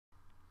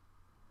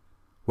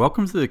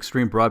Welcome to the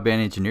Extreme Broadband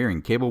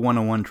Engineering Cable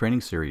 101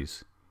 training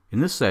series. In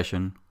this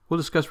session, we'll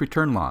discuss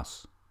return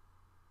loss.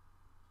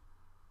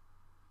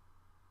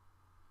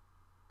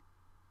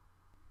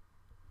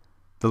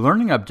 The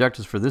learning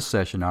objectives for this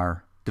session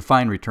are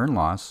define return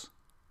loss,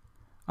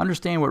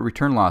 understand what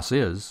return loss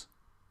is,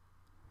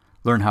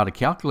 learn how to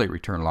calculate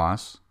return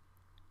loss,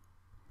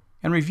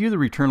 and review the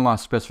return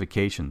loss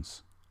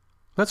specifications.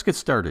 Let's get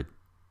started.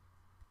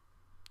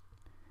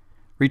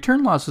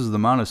 Return loss is the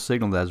amount of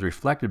signal that is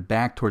reflected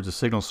back towards the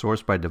signal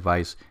source by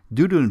device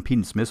due to an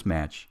impedance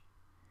mismatch.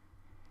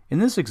 In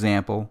this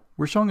example,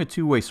 we're showing a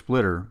two-way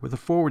splitter with a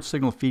forward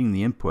signal feeding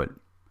the input.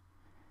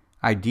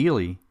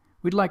 Ideally,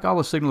 we'd like all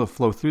the signal to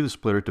flow through the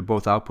splitter to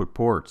both output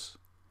ports.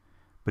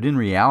 But in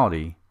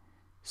reality,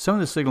 some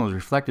of the signal is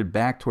reflected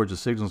back towards the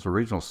signal's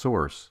original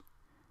source.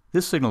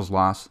 This signal is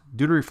lost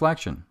due to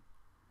reflection.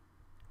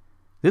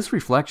 This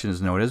reflection is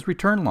known as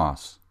return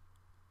loss.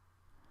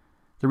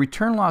 The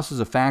return loss is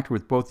a factor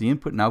with both the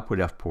input and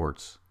output F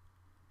ports.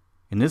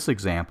 In this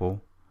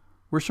example,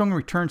 we're showing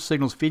return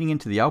signals feeding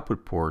into the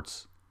output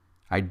ports.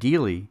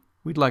 Ideally,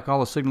 we'd like all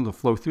the signal to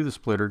flow through the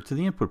splitter to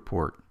the input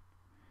port.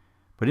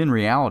 But in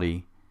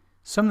reality,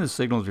 some of the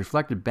signal is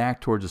reflected back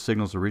towards the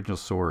signal's original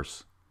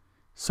source.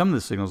 Some of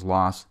the signal is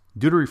lost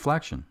due to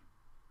reflection.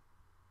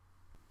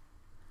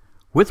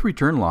 With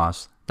return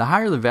loss, the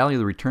higher the value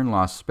of the return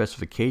loss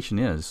specification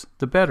is,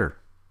 the better.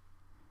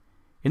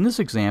 In this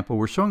example,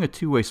 we're showing a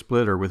two-way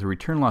splitter with a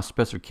return loss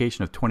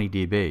specification of 20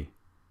 dB.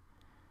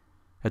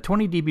 A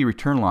 20 dB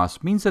return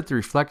loss means that the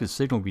reflected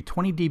signal will be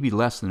 20 dB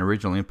less than the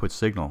original input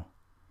signal.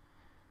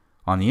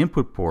 On the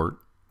input port,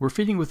 we're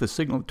feeding with a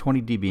signal of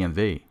 20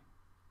 dBmV.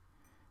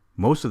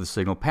 Most of the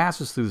signal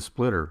passes through the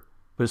splitter,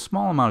 but a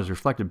small amount is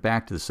reflected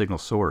back to the signal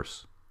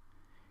source.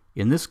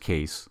 In this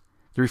case,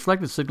 the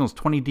reflected signal is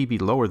 20 dB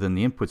lower than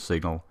the input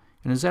signal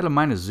and is at a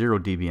minus 0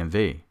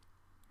 dBmV.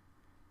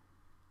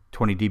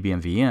 20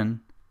 dBmV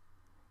in,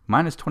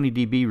 minus 20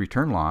 dB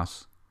return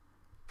loss,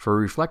 for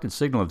a reflected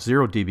signal of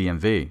 0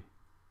 dBmV.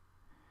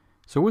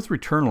 So with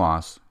return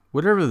loss,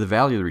 whatever the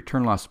value of the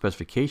return loss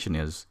specification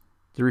is,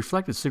 the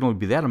reflected signal would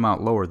be that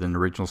amount lower than the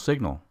original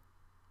signal.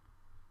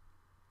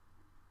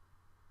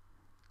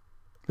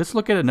 Let's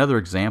look at another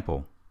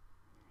example.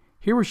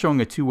 Here we're showing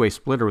a two-way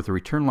splitter with a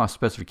return loss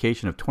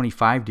specification of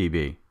 25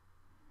 dB.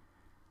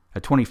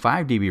 A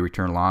 25 dB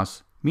return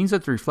loss means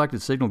that the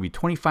reflected signal will be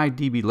 25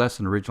 dB less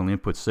than the original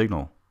input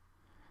signal.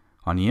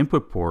 On the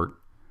input port,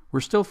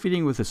 we're still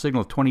feeding with a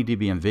signal of 20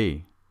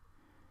 dBmV.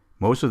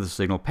 Most of the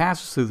signal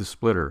passes through the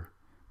splitter,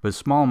 but a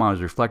small amount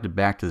is reflected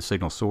back to the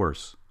signal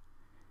source.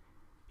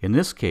 In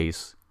this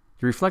case,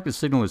 the reflected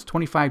signal is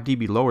 25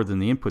 dB lower than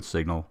the input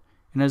signal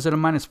and is at a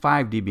minus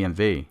 5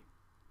 dBmV.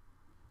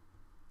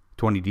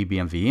 20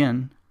 dBmV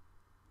in,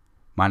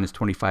 minus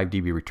 25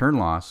 dB return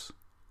loss,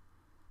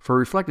 for a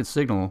reflected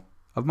signal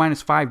of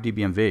minus 5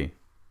 dBmV.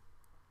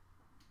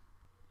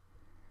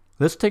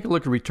 Let's take a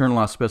look at return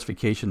loss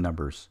specification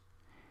numbers.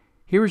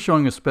 Here we're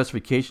showing a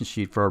specification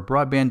sheet for our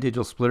Broadband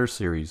Digital Splitter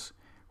series,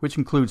 which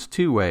includes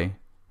two-way,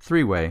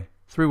 three-way,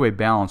 three-way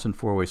balance, and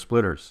four-way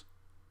splitters.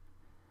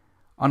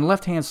 On the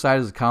left-hand side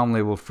is a column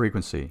labeled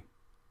frequency.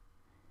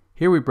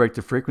 Here we break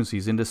the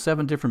frequencies into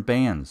 7 different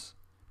bands,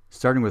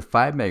 starting with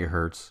 5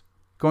 MHz,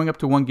 going up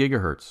to 1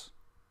 GHz.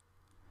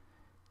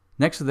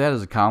 Next to that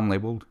is a column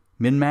labeled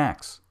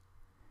min-max.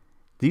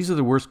 These are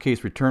the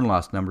worst-case return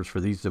loss numbers for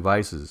these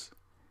devices.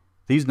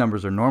 These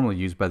numbers are normally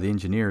used by the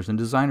engineers and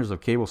designers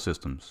of cable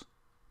systems.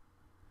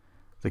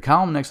 The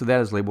column next to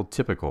that is labeled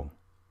typical.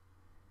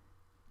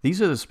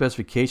 These are the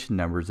specification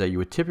numbers that you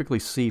would typically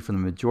see from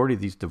the majority of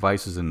these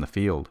devices in the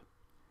field.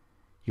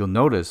 You'll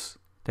notice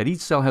that each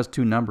cell has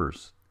 2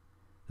 numbers.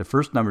 The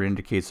first number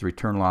indicates the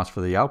return loss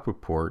for the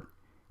output port,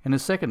 and the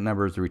second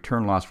number is the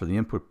return loss for the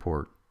input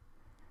port.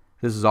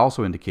 This is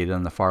also indicated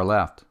on the far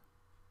left.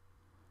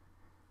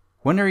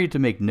 One area to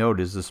make note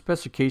is the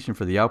specification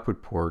for the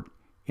output port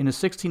in the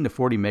 16 to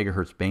 40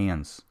 MHz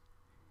bands.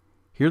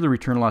 Here the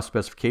return loss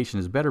specification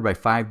is better by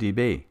 5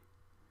 dB.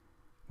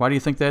 Why do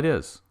you think that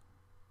is?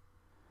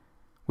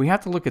 We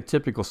have to look at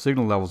typical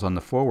signal levels on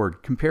the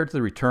forward compared to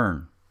the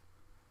return.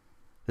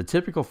 The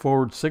typical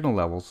forward signal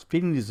levels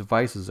feeding these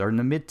devices are in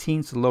the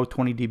mid-teens to low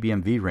 20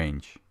 dBmV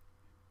range.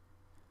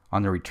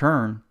 On the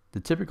return, the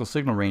typical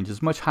signal range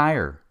is much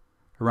higher,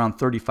 around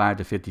 35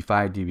 to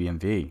 55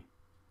 dBmV.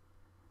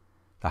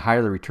 The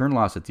higher the return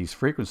loss at these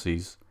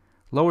frequencies,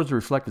 lowers the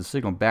reflected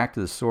signal back to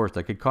the source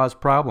that could cause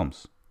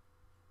problems.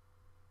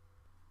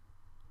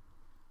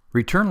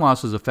 Return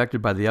loss is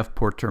affected by the F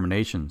port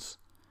terminations.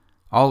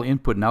 All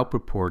input and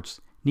output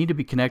ports need to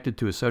be connected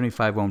to a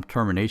 75 ohm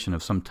termination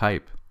of some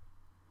type.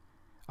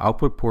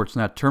 Output ports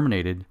not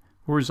terminated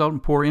will result in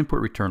poor input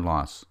return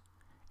loss,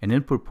 and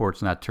input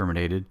ports not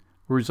terminated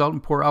will result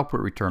in poor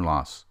output return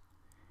loss.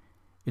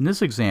 In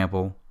this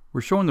example,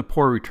 we're showing the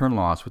poor return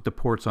loss with the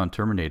ports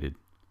unterminated.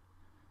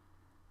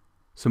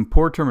 Some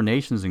poor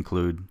terminations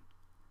include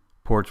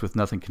ports with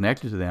nothing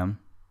connected to them,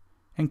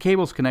 and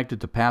cables connected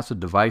to passive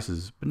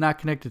devices but not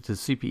connected to the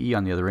CPE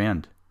on the other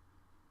end.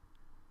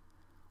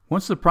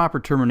 Once the proper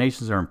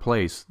terminations are in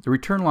place, the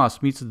return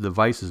loss meets the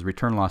device's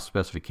return loss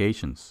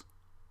specifications.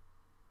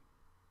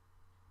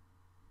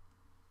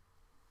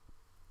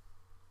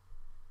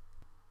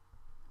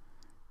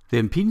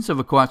 The impedance of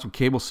a coaxial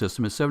cable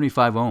system is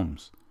 75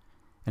 ohms,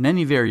 and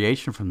any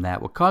variation from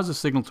that will cause the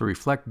signal to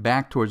reflect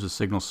back towards the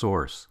signal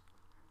source.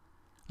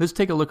 Let's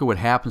take a look at what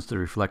happens to the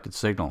reflected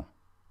signal.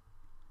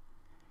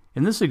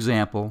 In this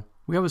example,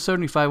 we have a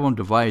 75 ohm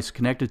device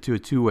connected to a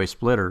two-way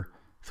splitter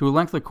through a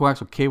length of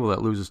coaxial cable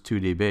that loses 2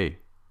 dB.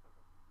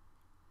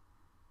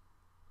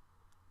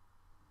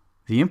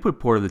 The input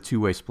port of the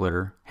two-way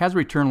splitter has a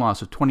return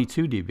loss of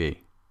 22 dB.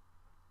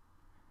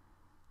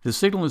 The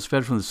signal is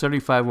fed from the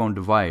 75 ohm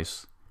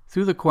device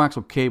through the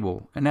coaxial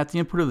cable, and at the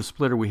input of the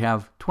splitter we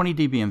have 20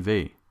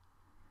 dBmV.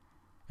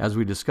 As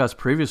we discussed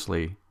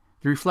previously,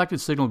 the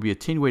reflected signal will be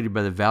attenuated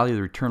by the value of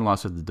the return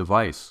loss of the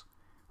device,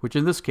 which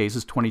in this case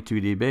is 22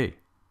 dB.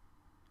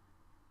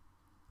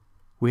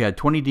 We had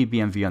 20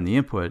 dBmV on the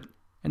input,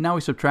 and now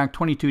we subtract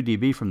 22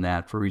 dB from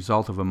that for a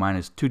result of a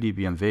minus 2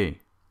 dBmV.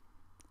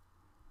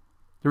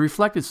 The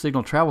reflected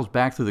signal travels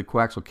back through the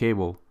coaxial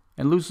cable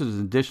and loses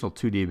an additional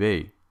 2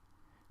 dB.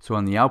 So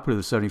on the output of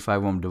the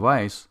 75 ohm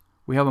device,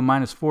 we have a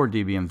minus 4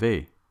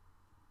 dBmV.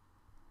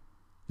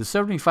 The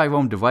 75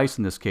 ohm device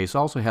in this case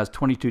also has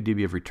 22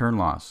 dB of return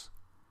loss,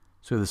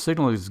 so the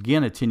signal is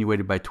again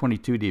attenuated by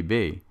 22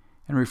 dB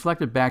and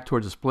reflected back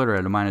towards the splitter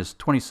at a minus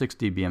 26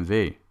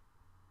 dBmV.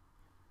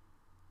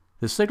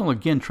 The signal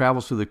again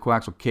travels through the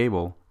coaxial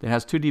cable that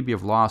has 2 dB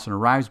of loss and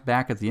arrives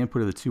back at the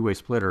input of the two-way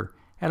splitter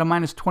at a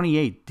minus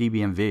 28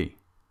 dBmV.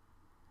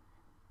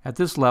 At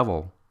this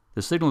level,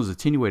 the signal is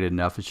attenuated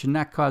enough it should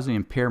not cause any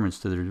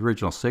impairments to the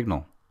original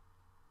signal.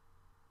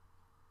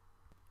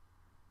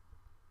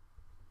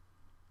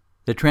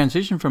 The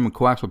transition from a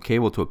coaxial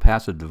cable to a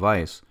passive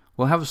device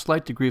will have a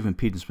slight degree of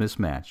impedance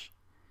mismatch.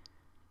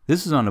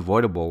 This is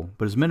unavoidable,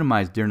 but is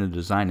minimized during the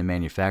design and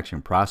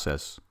manufacturing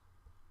process.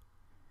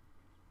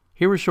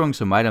 Here we're showing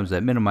some items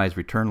that minimize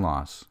return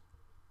loss.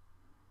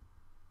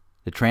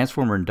 The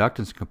transformer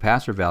inductance and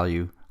capacitor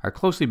value are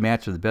closely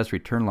matched to the best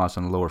return loss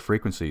on the lower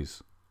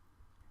frequencies.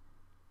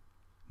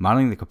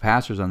 Mounting the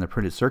capacitors on the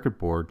printed circuit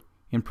board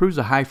improves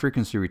the high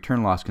frequency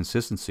return loss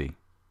consistency.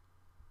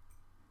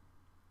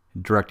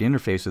 The direct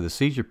interface of the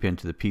seizure pin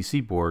to the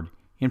PC board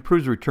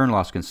improves return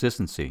loss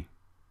consistency.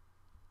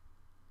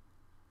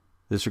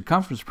 The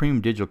circumference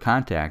premium digital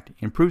contact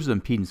improves the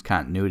impedance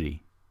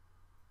continuity.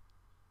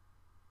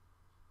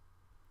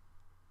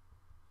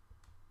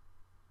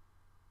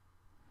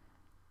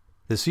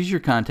 The seizure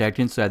contact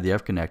inside the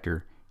F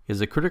connector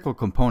is a critical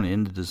component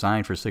in the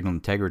design for signal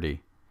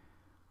integrity.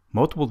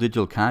 Multiple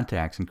digital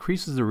contacts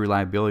increases the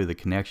reliability of the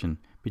connection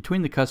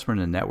between the customer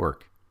and the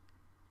network.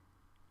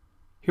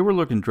 Here we're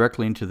looking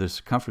directly into the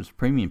circumference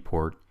premium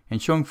port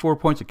and showing 4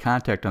 points of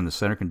contact on the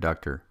center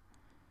conductor.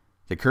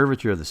 The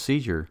curvature of the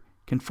seizure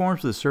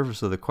conforms to the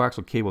surface of the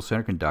coaxial cable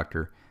center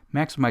conductor,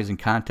 maximizing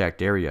contact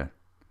area.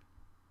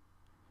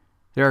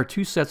 There are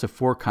 2 sets of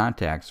 4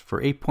 contacts for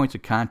 8 points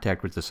of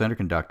contact with the center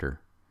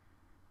conductor.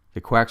 The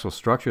coaxial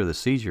structure of the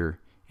seizure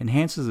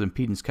enhances the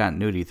impedance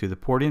continuity through the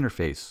port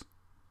interface.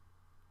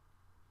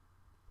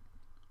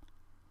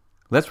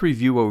 Let's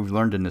review what we've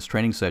learned in this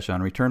training session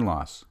on return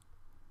loss.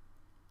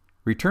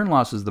 Return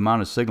loss is the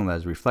amount of signal that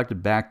is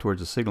reflected back towards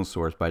the signal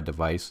source by a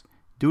device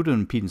due to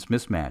an impedance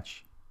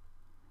mismatch.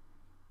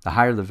 The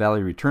higher the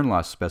value return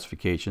loss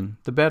specification,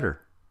 the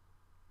better.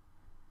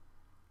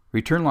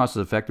 Return loss is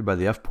affected by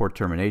the F-port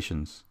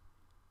terminations.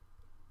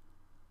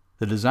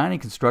 The design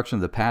and construction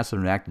of the passive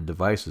and active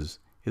devices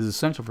is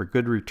essential for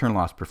good return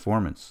loss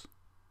performance.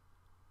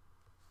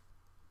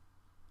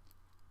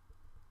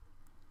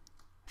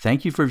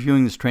 Thank you for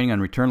viewing this training on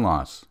return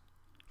loss.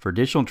 For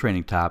additional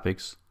training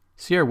topics,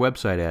 see our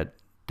website at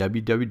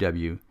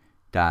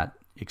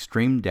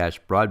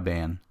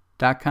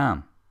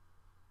www.extreme-broadband.com.